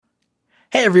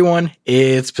Hey everyone,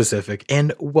 it's Pacific,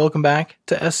 and welcome back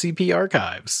to SCP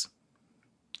Archives.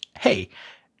 Hey,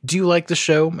 do you like the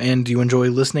show and do you enjoy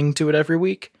listening to it every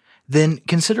week? Then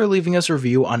consider leaving us a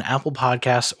review on Apple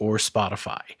Podcasts or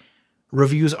Spotify.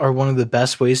 Reviews are one of the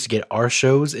best ways to get our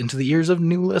shows into the ears of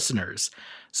new listeners.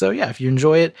 So yeah, if you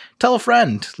enjoy it, tell a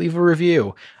friend, leave a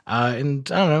review,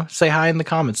 and I don't know, say hi in the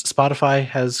comments. Spotify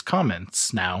has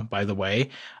comments now, by the way.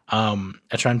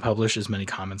 I try and publish as many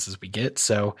comments as we get,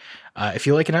 so if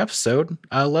you like an episode,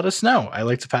 let us know. I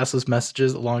like to pass those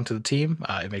messages along to the team.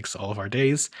 It makes all of our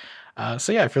days.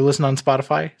 So yeah, if you're listening on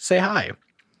Spotify, say hi.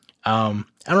 I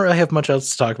don't really have much else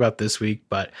to talk about this week,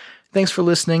 but thanks for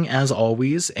listening as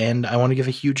always, and I want to give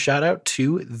a huge shout out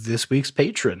to this week's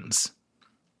patrons.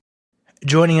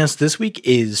 Joining us this week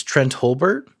is Trent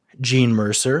Holbert, Gene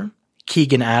Mercer,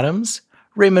 Keegan Adams,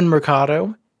 Raymond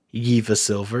Mercado, Yiva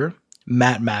Silver,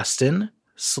 Matt Maston,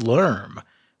 Slurm,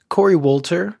 Corey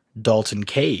Wolter, Dalton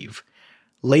Cave,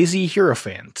 Lazy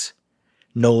Hierophant,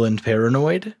 Nolan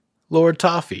Paranoid, Lord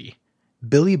Toffee,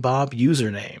 Billy Bob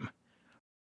Username,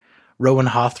 Rowan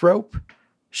Hothrope,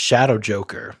 Shadow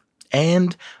Joker,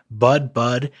 and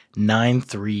Bud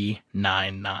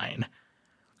 9399.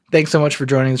 Thanks so much for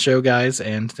joining the show, guys,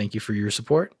 and thank you for your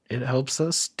support. It helps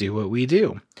us do what we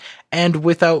do. And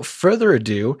without further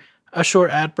ado, a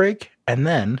short ad break, and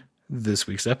then this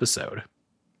week's episode.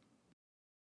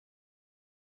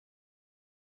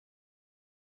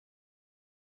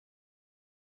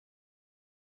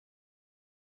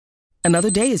 Another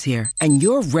day is here, and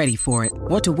you're ready for it.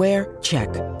 What to wear? Check.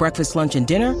 Breakfast, lunch, and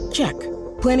dinner? Check.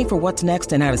 Planning for what's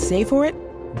next and how to save for it?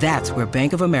 That's where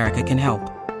Bank of America can help.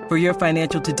 For your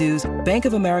financial to-dos, Bank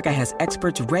of America has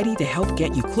experts ready to help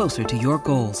get you closer to your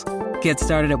goals. Get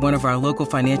started at one of our local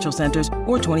financial centers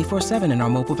or 24/7 in our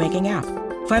mobile banking app.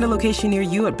 Find a location near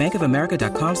you at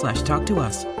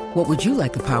bankofamerica.com/talktous. What would you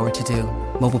like the power to do?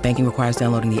 Mobile banking requires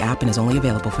downloading the app and is only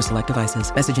available for select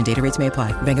devices. Message and data rates may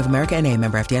apply. Bank of America N.A.,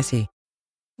 member FDIC.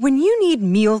 When you need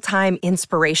mealtime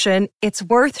inspiration, it's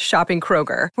worth shopping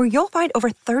Kroger, where you'll find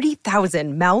over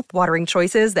 30,000 mouth-watering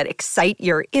choices that excite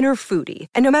your inner foodie.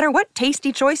 And no matter what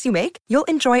tasty choice you make, you'll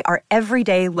enjoy our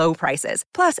everyday low prices,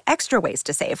 plus extra ways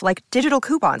to save, like digital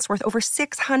coupons worth over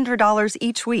 $600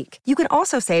 each week. You can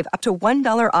also save up to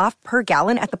 $1 off per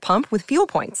gallon at the pump with fuel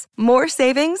points. More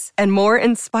savings and more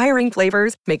inspiring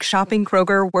flavors make shopping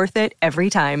Kroger worth it every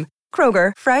time.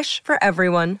 Kroger, fresh for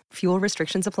everyone. Fuel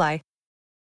restrictions apply.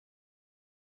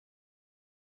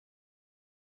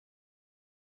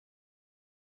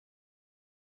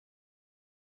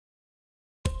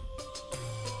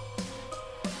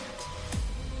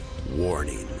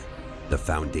 Warning. The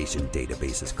Foundation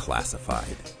database is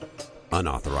classified.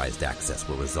 Unauthorized access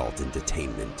will result in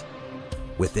detainment.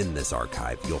 Within this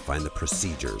archive, you'll find the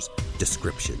procedures,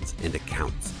 descriptions, and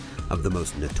accounts of the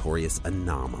most notorious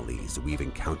anomalies we've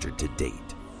encountered to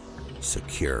date.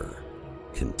 Secure,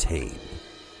 contain,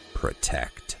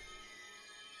 protect.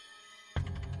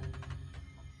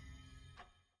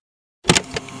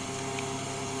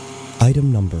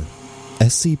 Item number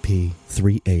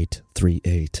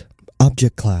SCP-3838.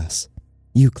 Object Class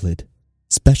Euclid.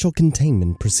 Special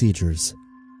Containment Procedures.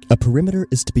 A perimeter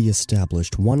is to be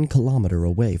established 1 kilometer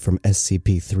away from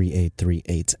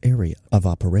SCP-3838's area of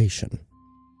operation.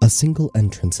 A single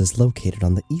entrance is located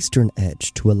on the eastern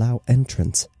edge to allow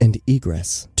entrance and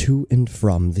egress to and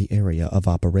from the area of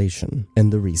operation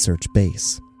and the research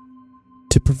base.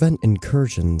 To prevent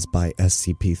incursions by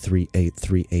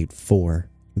SCP-38384,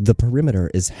 the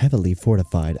perimeter is heavily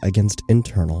fortified against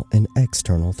internal and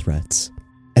external threats.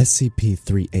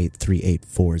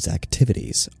 SCP-38384's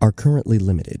activities are currently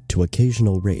limited to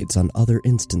occasional raids on other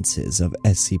instances of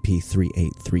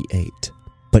SCP-3838,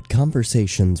 but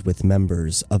conversations with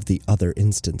members of the other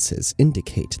instances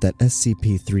indicate that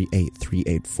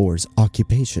SCP-38384's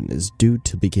occupation is due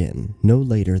to begin no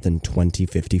later than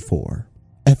 2054.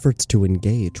 Efforts to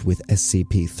engage with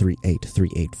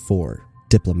SCP-38384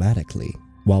 diplomatically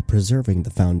while preserving the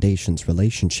Foundation's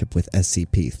relationship with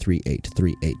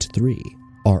SCP-38383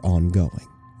 are ongoing.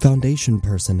 Foundation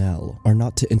personnel are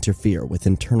not to interfere with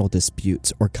internal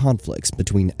disputes or conflicts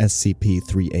between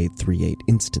SCP-3838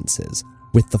 instances,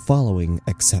 with the following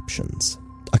exceptions.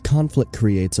 A conflict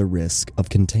creates a risk of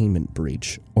containment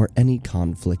breach, or any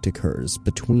conflict occurs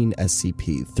between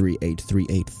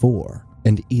SCP-38384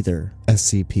 and either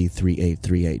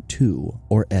SCP-38382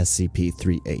 or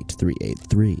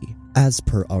SCP-38383, as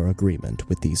per our agreement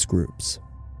with these groups.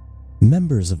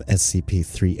 Members of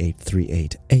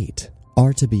SCP-38388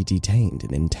 are to be detained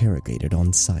and interrogated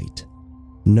on site.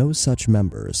 No such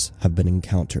members have been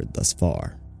encountered thus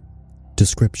far.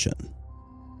 Description: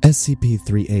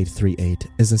 SCP-3838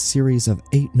 is a series of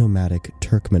 8 nomadic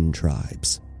Turkmen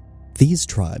tribes. These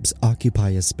tribes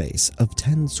occupy a space of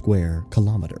 10 square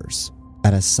kilometers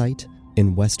at a site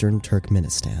in western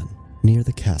Turkmenistan, near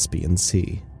the Caspian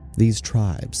Sea. These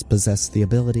tribes possess the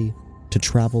ability to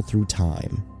travel through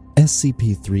time.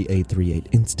 SCP-3838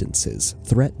 instances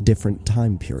threat different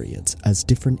time periods as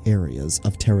different areas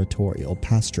of territorial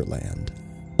pasture land,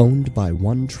 owned by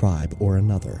one tribe or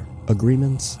another.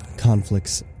 Agreements,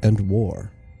 conflicts, and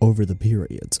war over the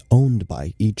periods owned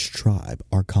by each tribe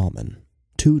are common.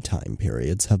 2 time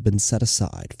periods have been set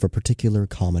aside for particular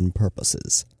common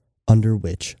purposes, under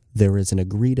which there is an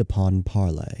agreed-upon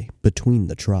parley between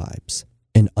the tribes.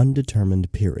 An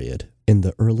undetermined period in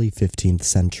the early 15th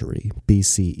century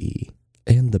BCE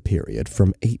and the period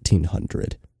from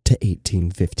 1800 to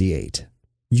 1858,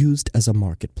 used as a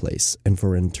marketplace and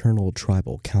for internal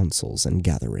tribal councils and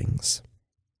gatherings.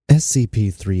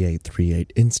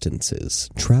 SCP-3838 instances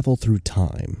travel through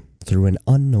time through an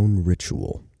unknown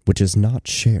ritual which is not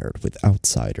shared with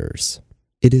outsiders.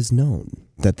 It is known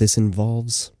that this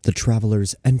involves the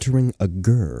travelers entering a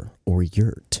gur or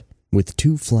yurt with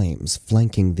 2 flames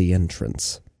flanking the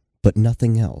entrance, but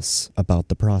nothing else about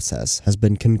the process has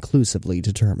been conclusively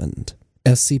determined.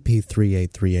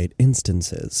 SCP-3838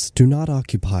 instances do not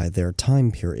occupy their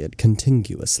time period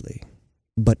contiguously,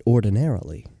 but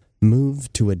ordinarily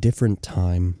move to a different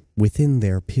time within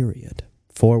their period,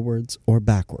 forwards or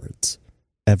backwards,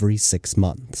 every 6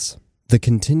 months. The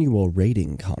continual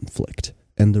raiding conflict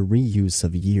and the reuse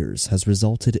of years has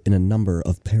resulted in a number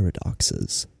of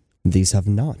paradoxes. These have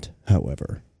not,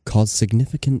 however, caused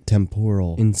significant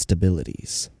temporal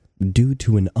instabilities due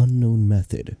to an unknown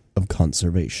method of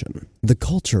conservation. The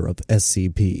culture of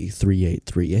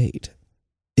SCP-3838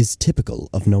 is typical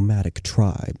of nomadic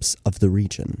tribes of the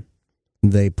region.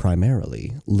 They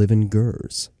primarily live in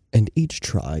gurs, and each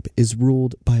tribe is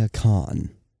ruled by a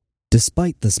Khan.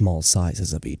 Despite the small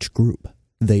sizes of each group,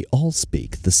 they all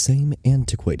speak the same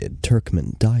antiquated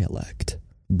Turkmen dialect,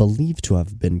 believed to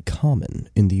have been common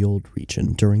in the old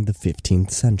region during the 15th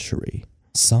century.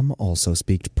 Some also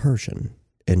speak Persian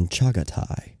and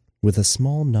Chagatai, with a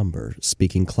small number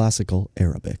speaking classical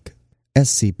Arabic.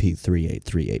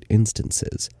 SCP-3838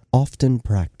 instances often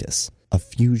practice a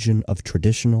fusion of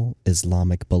traditional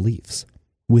Islamic beliefs,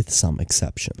 with some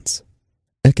exceptions.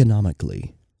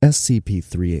 Economically,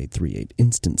 SCP-3838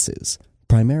 instances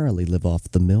primarily live off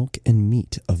the milk and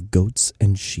meat of goats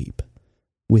and sheep,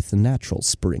 with the natural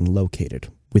spring located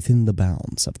within the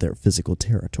bounds of their physical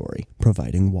territory,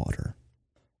 providing water.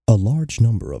 A large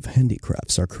number of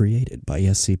handicrafts are created by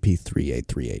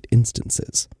SCP-3838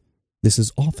 instances. This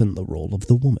is often the role of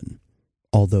the woman,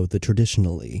 although the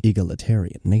traditionally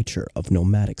egalitarian nature of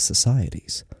nomadic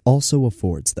societies also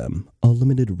affords them a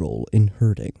limited role in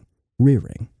herding,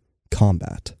 rearing,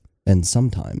 combat, and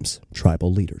sometimes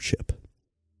tribal leadership.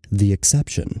 The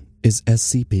exception is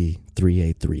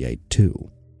SCP-3838-2,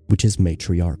 which is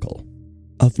matriarchal.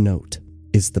 Of note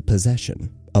is the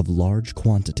possession of large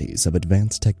quantities of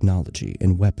advanced technology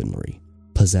and weaponry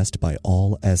possessed by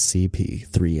all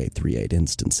SCP-3838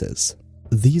 instances.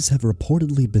 These have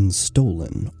reportedly been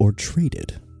stolen or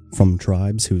traded from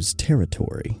tribes whose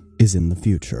territory is in the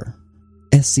future.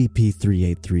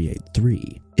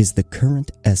 SCP-3838-3 is the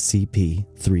current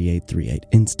SCP-3838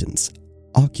 instance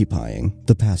occupying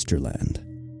the pasture land.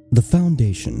 The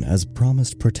Foundation has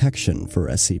promised protection for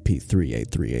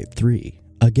SCP-3838-3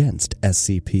 against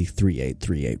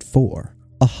SCP-3838-4,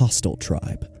 a hostile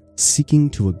tribe seeking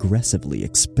to aggressively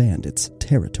expand its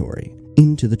territory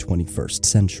into the 21st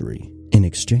century. In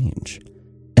exchange,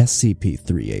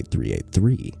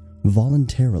 SCP-3838-3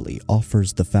 voluntarily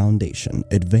offers the Foundation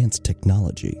advanced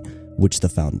technology which the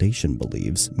Foundation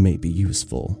believes may be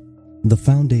useful. The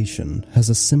Foundation has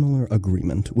a similar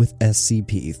agreement with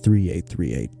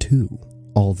SCP-3838-2,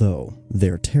 although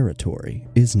their territory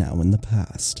is now in the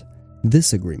past.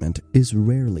 This agreement is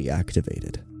rarely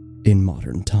activated in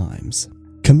modern times.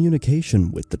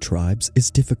 Communication with the tribes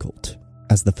is difficult,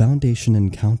 as the Foundation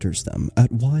encounters them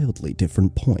at wildly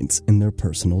different points in their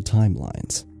personal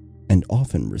timelines, and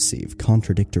often receive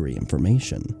contradictory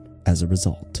information as a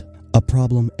result, a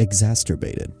problem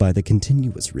exacerbated by the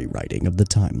continuous rewriting of the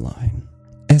timeline.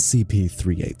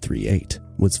 SCP-3838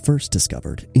 was first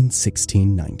discovered in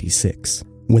 1696,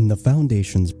 when the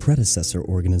Foundation's predecessor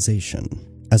organization,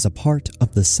 as a part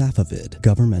of the Safavid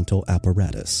governmental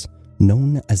apparatus,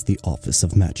 known as the Office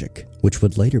of Magic, which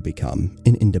would later become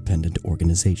an independent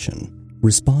organization,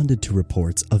 responded to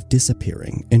reports of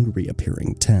disappearing and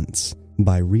reappearing tents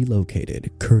by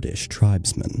relocated Kurdish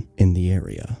tribesmen in the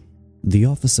area. The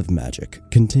Office of Magic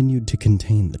continued to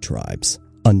contain the tribes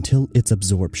until its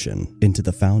absorption into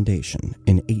the Foundation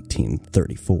in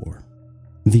 1834.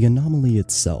 The anomaly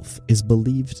itself is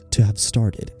believed to have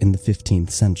started in the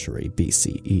 15th century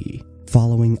BCE,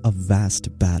 following a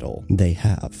vast battle they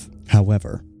have,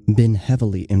 however, been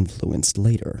heavily influenced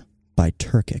later by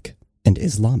Turkic and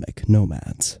Islamic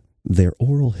nomads. Their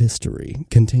oral history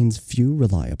contains few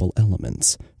reliable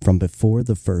elements from before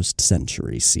the 1st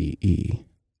century CE.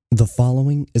 The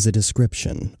following is a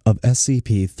description of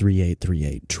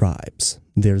SCP-3838 tribes,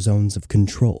 their zones of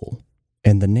control,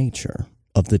 and the nature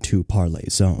of the 2 parley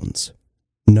zones.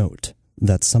 Note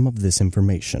that some of this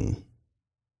information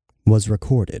was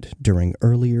recorded during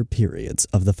earlier periods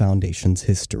of the Foundation's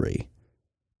history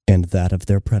and that of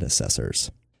their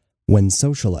predecessors, when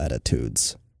social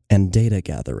attitudes and data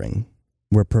gathering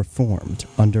were performed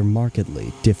under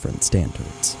markedly different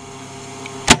standards.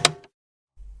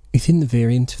 Within the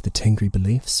variant of the Tengri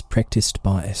beliefs practiced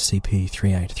by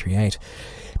SCP-3838,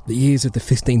 the years of the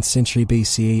 15th century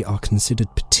BCE are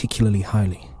considered particularly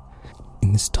holy.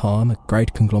 In this time, a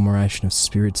great conglomeration of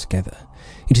spirits gather.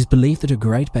 It is believed that a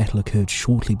great battle occurred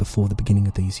shortly before the beginning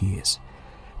of these years,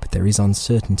 but there is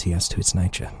uncertainty as to its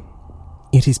nature.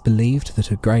 It is believed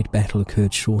that a great battle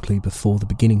occurred shortly before the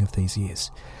beginning of these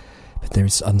years, but there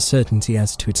is uncertainty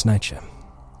as to its nature.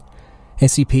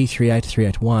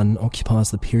 SCP-38381 occupies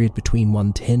the period between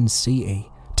 110 CE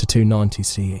to 290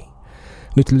 CE.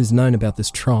 Little is known about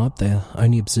this tribe. They are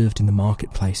only observed in the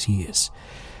marketplace years.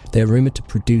 They are rumoured to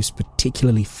produce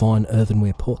particularly fine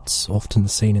earthenware pots, often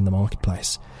seen in the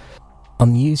marketplace.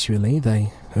 Unusually,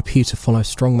 they appear to follow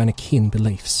strong Manichaean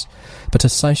beliefs, but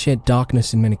associate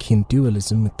darkness in Manichaean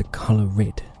dualism with the colour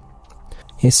red.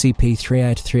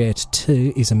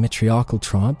 SCP-38382 is a matriarchal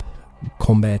tribe.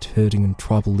 Combat, herding and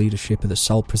tribal leadership are the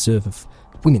sole preserve of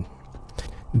women.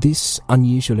 This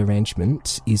unusual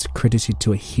arrangement is credited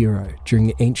to a hero during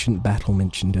the ancient battle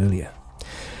mentioned earlier.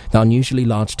 The unusually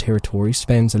large territory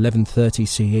spans 1130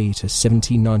 CE to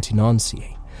 1799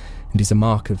 CE and is a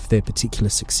mark of their particular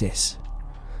success.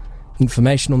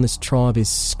 Information on this tribe is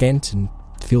scant and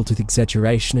filled with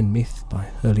exaggeration and myth by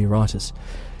earlier writers.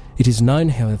 It is known,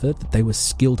 however, that they were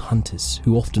skilled hunters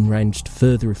who often ranged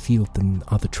further afield than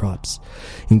other tribes,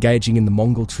 engaging in the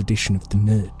Mongol tradition of the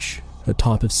Nurj, a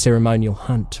type of ceremonial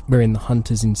hunt wherein the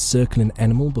hunters encircle an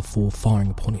animal before firing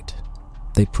upon it.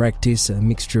 They practice a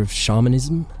mixture of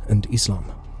shamanism and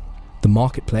Islam. The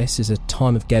marketplace is a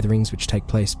time of gatherings which take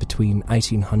place between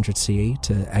 1800 CE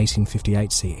to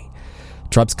 1858 CE.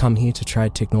 Tribes come here to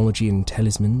trade technology and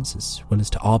talismans as well as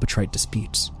to arbitrate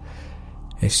disputes.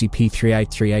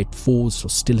 SCP-38384's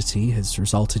hostility has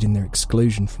resulted in their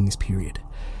exclusion from this period.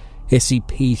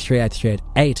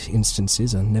 SCP-3838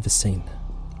 instances are never seen.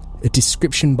 A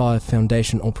description by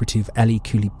Foundation operative Ali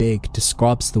Kuli Beg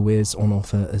describes the wares on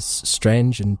offer as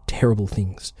strange and terrible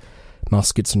things.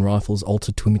 Muskets and rifles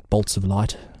altered to emit bolts of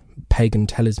light, pagan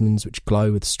talismans which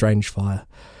glow with strange fire,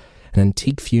 an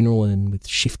antique funeral urn with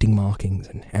shifting markings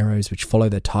and arrows which follow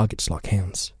their targets like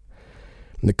hounds.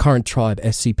 The current tribe,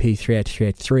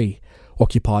 SCP-3838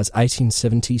 occupies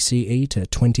 1870 CE to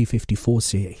 2054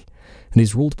 CE and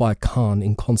is ruled by a Khan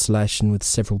in constellation with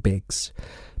several Begs,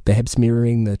 perhaps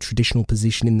mirroring the traditional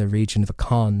position in the region of a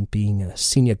Khan being a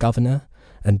senior governor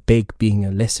and Beg being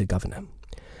a lesser governor.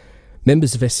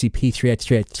 Members of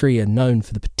SCP-3838 are known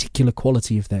for the particular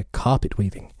quality of their carpet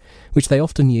weaving, which they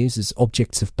often use as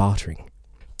objects of bartering.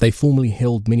 They formerly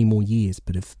held many more years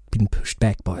but have been pushed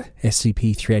back by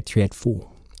SCP-3838-4.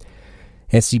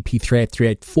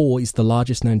 SCP-3838-4 is the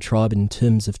largest known tribe in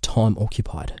terms of time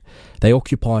occupied. They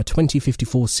occupy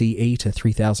 2054 CE to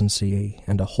 3000 CE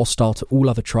and are hostile to all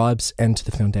other tribes and to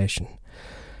the Foundation.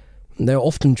 They are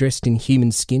often dressed in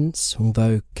human skins,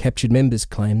 although captured members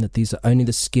claim that these are only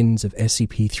the skins of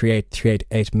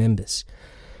SCP-3838 members.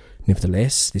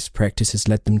 Nevertheless, this practice has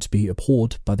led them to be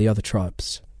abhorred by the other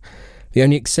tribes. The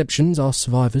only exceptions are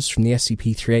survivors from the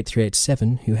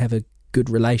SCP-38387 who have a good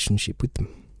relationship with them.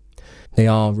 They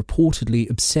are reportedly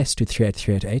obsessed with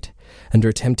 3838 and are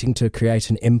attempting to create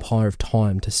an empire of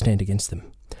time to stand against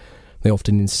them. They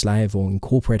often enslave or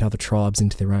incorporate other tribes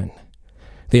into their own.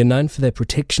 They are known for their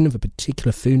protection of a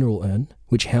particular funeral urn,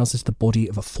 which houses the body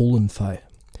of a fallen foe.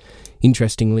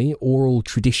 Interestingly, oral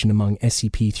tradition among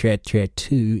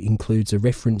SCP-3832 includes a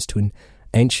reference to an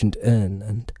ancient urn,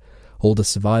 and all the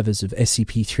survivors of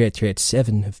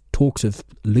SCP-3837 have talked of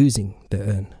losing the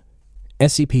urn.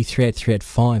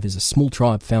 SCP-3835 is a small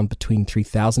tribe found between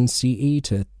 3000 CE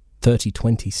to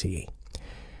 3020 CE.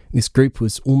 This group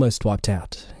was almost wiped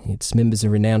out. Its members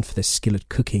are renowned for their skill at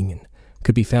cooking and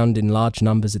could be found in large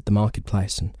numbers at the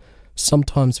marketplace and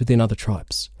sometimes within other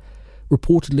tribes.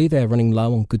 Reportedly, they are running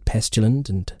low on good pastureland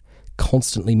and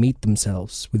constantly meet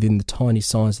themselves within the tiny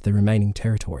size of their remaining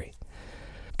territory.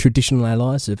 Traditional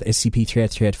allies of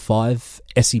SCP-3838-5,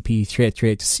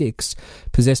 SCP-3838-6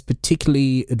 possess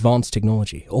particularly advanced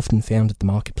technology, often found at the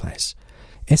marketplace.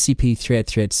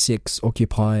 SCP-3838-6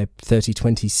 occupy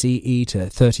 3020 CE to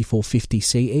 3450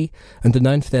 CE and are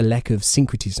known for their lack of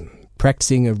syncretism,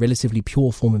 practicing a relatively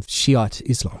pure form of Shiite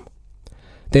Islam.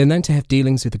 They are known to have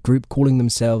dealings with a group calling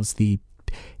themselves the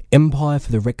Empire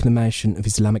for the Reclamation of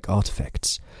Islamic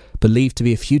Artifacts, believed to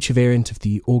be a future variant of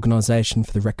the Organization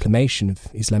for the Reclamation of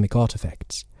Islamic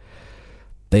Artifacts.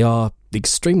 They are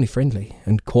extremely friendly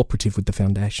and cooperative with the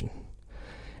Foundation.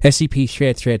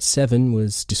 SCP-3838-7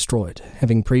 was destroyed,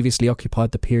 having previously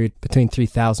occupied the period between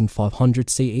 3500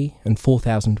 CE and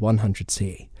 4100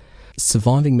 CE.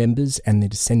 Surviving members and their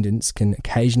descendants can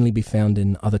occasionally be found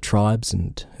in other tribes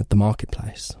and at the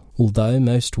marketplace, although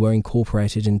most were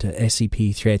incorporated into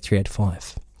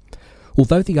SCP-3838-5.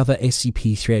 Although the other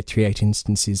SCP-3838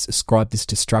 instances ascribe this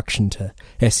destruction to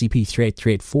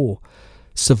SCP-3838-4,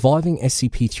 surviving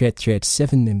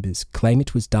SCP-3838-7 members claim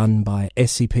it was done by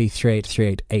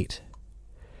SCP-3838-8.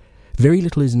 Very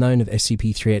little is known of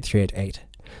SCP-3838-8.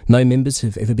 No members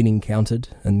have ever been encountered,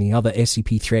 and the other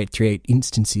SCP-3838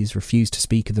 instances refuse to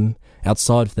speak of them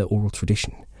outside of their oral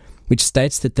tradition, which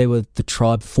states that they were the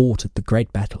tribe fought at the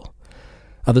Great Battle.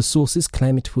 Other sources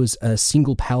claim it was a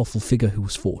single powerful figure who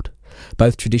was fought.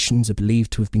 Both traditions are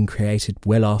believed to have been created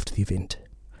well after the event.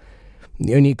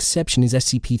 The only exception is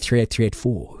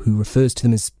SCP-3838-4, who refers to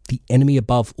them as the enemy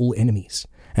above all enemies,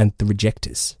 and the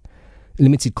rejectors.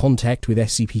 Limited contact with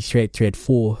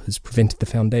SCP-3838-4 has prevented the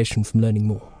Foundation from learning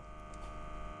more.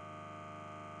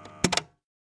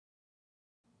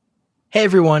 Hey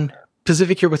everyone,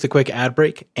 Pacific here with a quick ad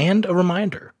break and a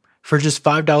reminder. For just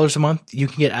 $5 a month, you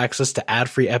can get access to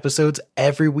ad-free episodes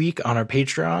every week on our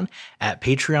Patreon at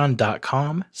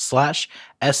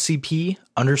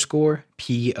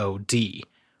patreon.com/SCP_POD.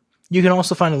 You can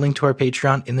also find a link to our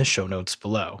Patreon in the show notes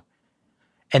below.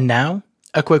 And now,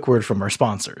 a quick word from our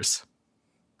sponsors.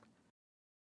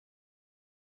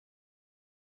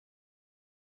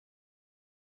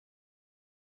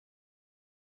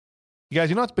 You guys,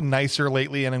 it's been nicer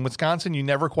lately, and in Wisconsin, you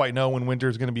never quite know when winter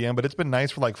is going to be in, but it's been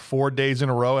nice for like 4 days in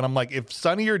a row, and I'm like, if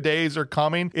sunnier days are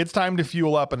coming, it's time to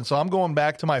fuel up, and so I'm going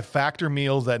back to my Factor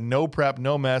meals that no prep,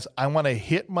 no mess. I want to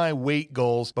hit my weight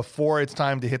goals before it's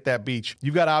time to hit that beach.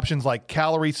 You've got options like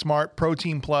Calorie Smart,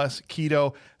 Protein Plus,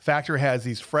 Keto. Factor has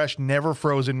these fresh, never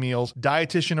frozen meals,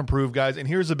 dietitian approved, guys. And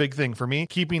here's the big thing for me,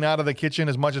 keeping out of the kitchen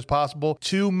as much as possible,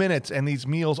 2 minutes and these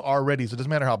meals are ready. So it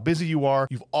doesn't matter how busy you are,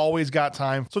 you've always got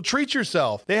time. So treat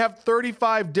yourself. They have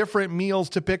 35 different meals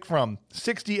to pick from,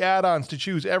 60 add-ons to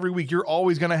choose every week. You're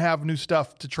always going to have new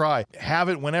stuff to try. Have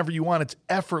it whenever you want. It's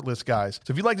effortless, guys.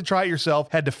 So if you'd like to try it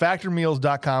yourself, head to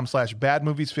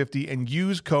factormeals.com/badmovies50 and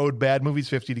use code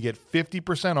badmovies50 to get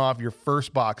 50% off your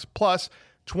first box, plus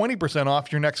 20%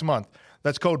 off your next month.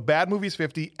 That's code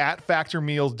BADMOVIES50 at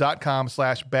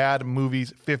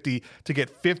factormeals.com/badmovies50 to get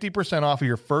 50% off of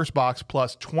your first box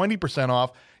plus 20%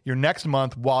 off your next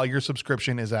month while your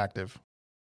subscription is active.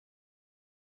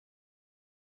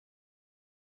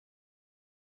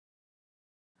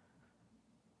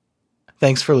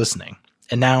 Thanks for listening.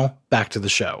 And now, back to the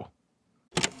show.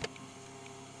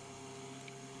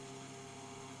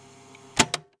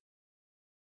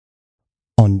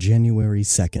 On January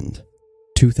 2nd,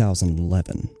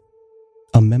 2011,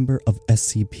 a member of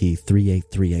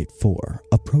SCP-38384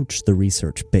 approached the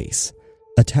research base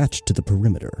attached to the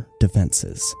perimeter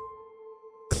defenses.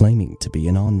 Claiming to be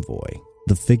an envoy,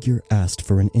 the figure asked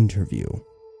for an interview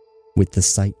with the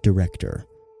site director,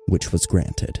 which was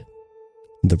granted.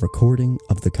 The recording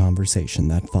of the conversation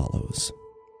that follows.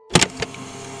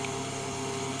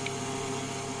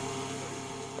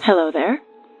 Hello there.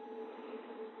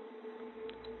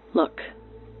 Look,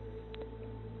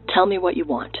 tell me what you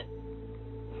want.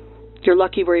 You're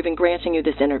lucky we're even granting you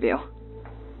this interview.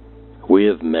 We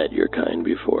have met your kind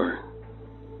before.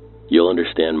 You'll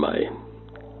understand my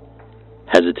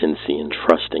hesitancy in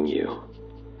trusting you,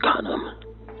 Khanum.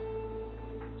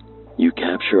 You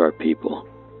capture our people,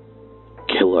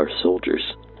 kill our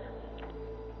soldiers.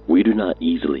 We do not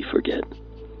easily forget.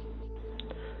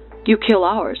 You kill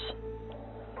ours.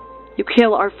 You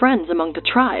kill our friends among the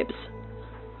tribes.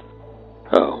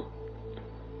 Oh.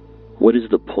 What is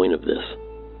the point of this?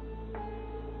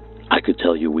 I could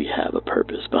tell you we have a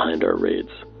purpose behind our raids,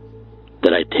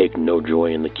 that I take no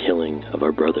joy in the killing of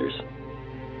our brothers.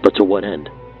 But to what end?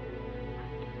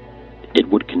 It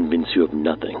would convince you of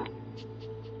nothing.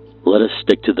 Let us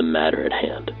stick to the matter at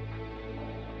hand.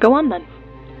 Go on then.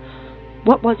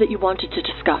 What was it you wanted to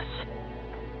discuss?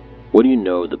 What do you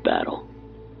know of the battle?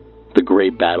 The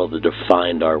great battle that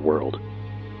defined our world.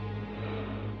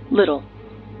 Little.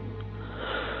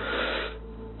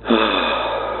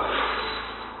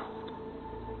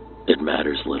 It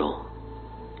matters little.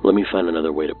 Let me find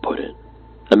another way to put it.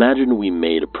 Imagine we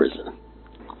made a prison.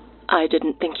 I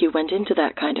didn't think you went into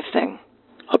that kind of thing.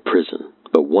 A prison,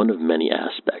 but one of many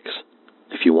aspects.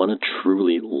 If you want to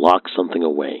truly lock something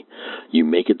away, you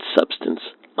make its substance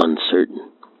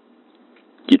uncertain.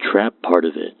 You trap part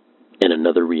of it in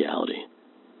another reality,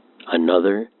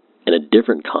 another in a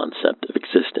different concept of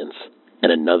existence,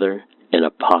 and another in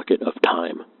a pocket of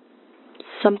time.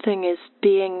 Something is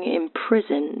being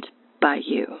imprisoned by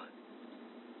you.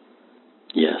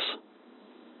 Yes.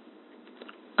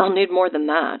 I'll need more than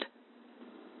that.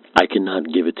 I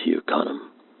cannot give it to you, Khanum.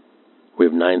 We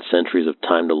have 9 centuries of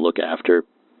time to look after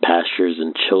pastures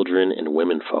and children and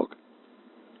womenfolk.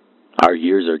 Our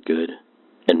years are good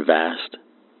and vast,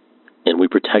 and we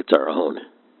protect our own.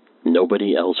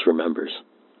 Nobody else remembers.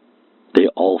 They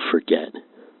all forget.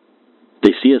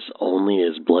 They see us only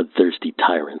as bloodthirsty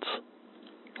tyrants.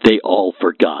 They all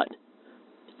forgot.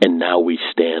 And now we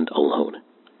stand alone.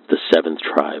 The 7th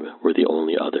tribe were the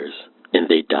only others, and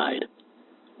they died.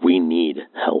 We need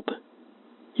help.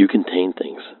 You contain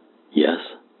things, yes?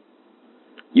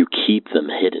 You keep them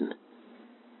hidden.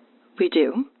 We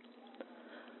do.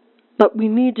 But we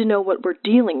need to know what we're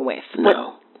dealing with.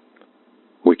 No,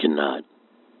 we cannot.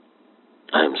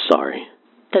 I am sorry.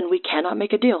 Then we cannot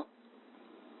make a deal.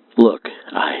 Look,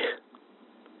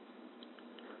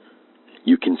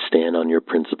 You can stand on your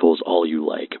principles all you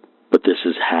like, but this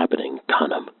is happening,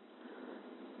 Khanum.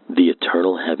 The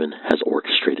eternal heaven has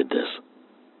orchestrated this.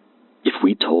 If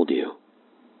we told you,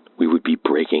 we would be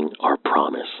breaking our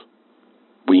promise.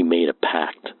 We made a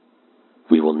pact.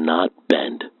 We will not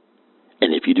bend.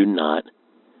 And if you do not,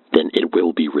 then it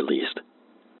will be released.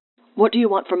 What do you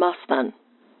want from us, then?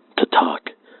 To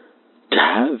talk. To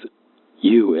have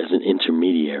you as an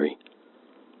intermediary.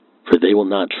 For they will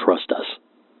not trust us.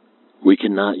 We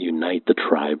cannot unite the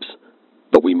tribes,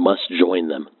 but we must join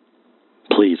them.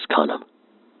 Please, Khanum.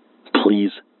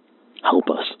 Please help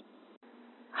us.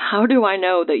 How do I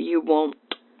know that you won't?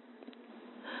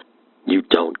 You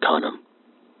don't, Khanum.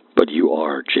 But you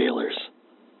are jailers.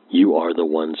 You are the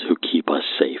ones who keep us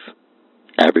safe.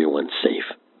 Everyone safe.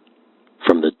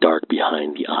 From the dark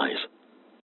behind the eyes.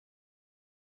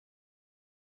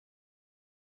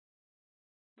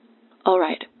 All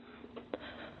right.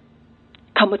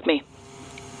 Come with me.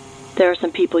 There are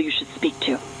some people you should speak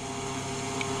to.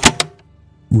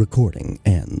 Recording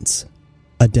ends.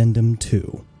 Addendum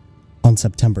 2. On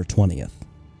September 20th,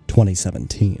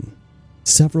 2017.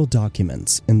 Several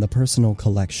documents in the personal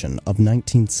collection of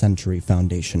 19th century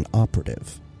Foundation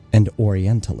operative and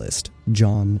Orientalist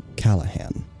John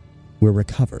Callahan were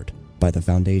recovered by the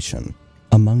Foundation.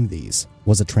 Among these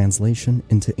was a translation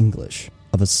into English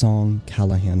of a song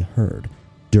Callahan heard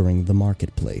during the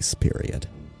Marketplace period,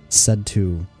 said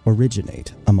to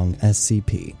originate among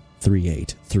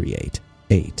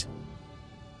SCP-3838.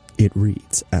 It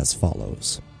reads as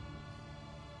follows.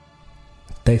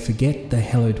 They forget the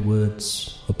hallowed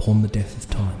words upon the death of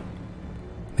time.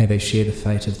 May they share the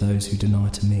fate of those who deny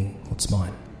to me what's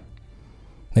mine.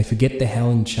 They forget the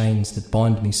howling chains that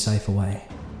bind me safe away.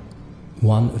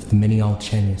 One of the many old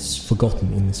chains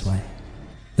forgotten in this way.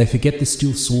 They forget the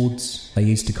steel swords they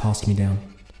used to cast me down.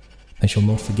 They shall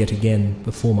not forget again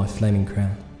before my flaming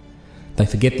crown. They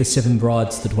forget the 7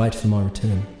 brides that wait for my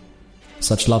return.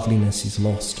 Such loveliness is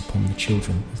lost upon the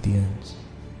children of the urns.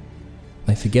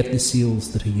 They forget the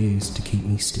seals that are used to keep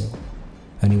me still.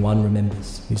 Only one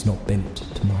remembers who's not bent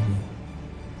to my will.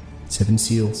 7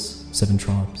 seals, 7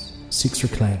 tribes, 6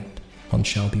 reclaimed, 1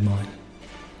 shall be mine.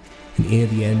 And ere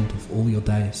the end of all your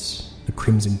days, the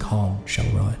Crimson Khan shall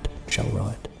ride, shall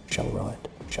ride, shall ride,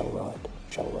 shall ride,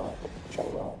 shall ride, shall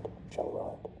ride, shall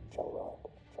ride, shall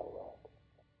ride, shall ride.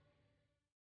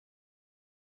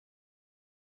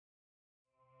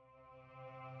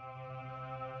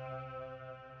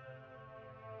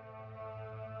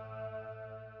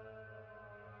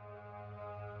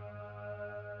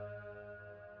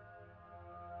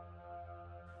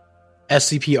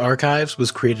 SCP Archives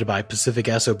was created by Pacific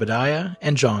S. Obadiah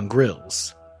and John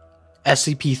Grills.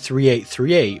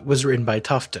 SCP-3838 was written by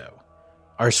Tufto.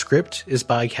 Our script is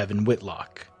by Kevin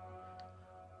Whitlock.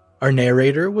 Our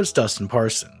narrator was Dustin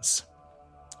Parsons.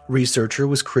 Researcher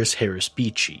was Chris Harris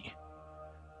Beachy.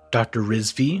 Dr.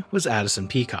 Rizvi was Addison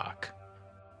Peacock.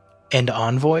 And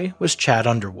Envoy was Chad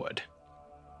Underwood.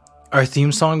 Our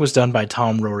theme song was done by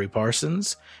Tom Rory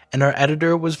Parsons, and our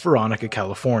editor was Veronica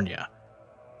California.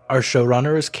 Our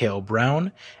showrunner is Cale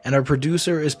Brown, and our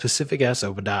producer is Pacific S.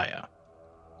 Obadiah.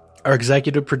 Our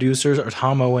executive producers are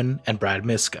Tom Owen and Brad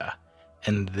Miska,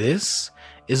 and this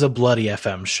is a Bloody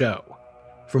FM show.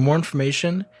 For more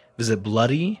information, visit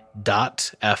bloody.fm.